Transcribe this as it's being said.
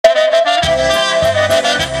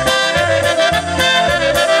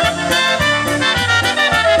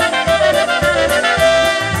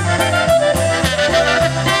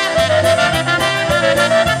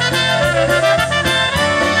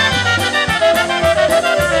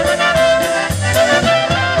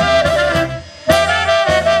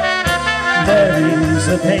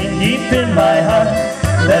deep in my heart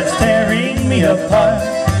that's tearing me apart.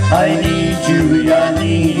 I need you,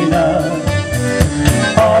 Janina.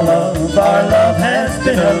 All of our love has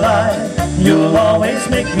been a lie. You'll always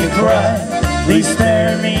make me cry. Please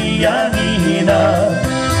spare me, Janina.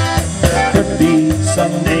 Could be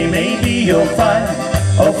someday maybe you'll find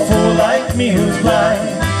a fool like me who's blind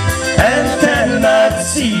and cannot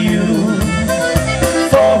see you.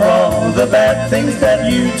 For all the bad things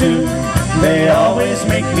that you do, they always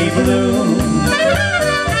make me blue.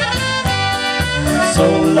 So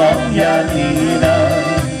long, Janina.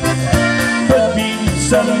 Could be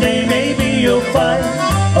someday maybe you'll find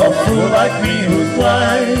a fool like me who's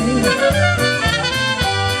blind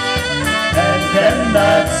and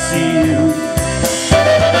cannot see you.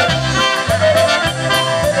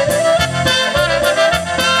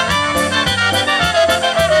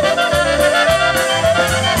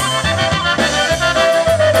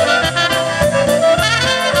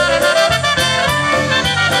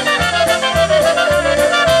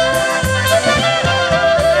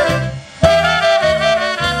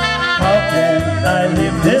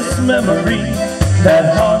 This memory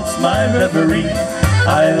that haunts my reverie,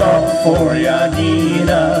 I long for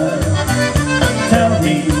Janina. Tell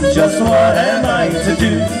me, just what am I to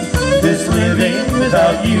do, this living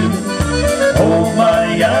without you? Oh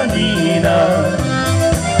my Janina.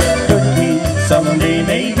 Could be someday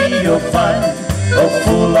maybe you'll find a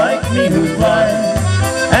fool like me who's blind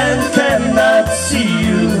and cannot see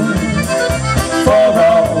you. For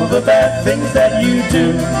all the bad things that you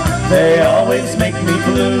do, they always make me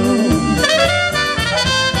blue.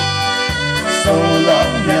 So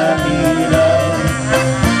long, Janina.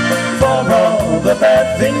 For all the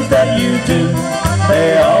bad things that you do,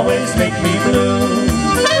 they always make me blue.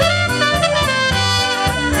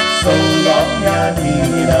 So long,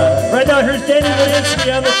 Janina. Right now, here's Danny Williams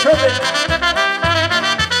on the trumpet.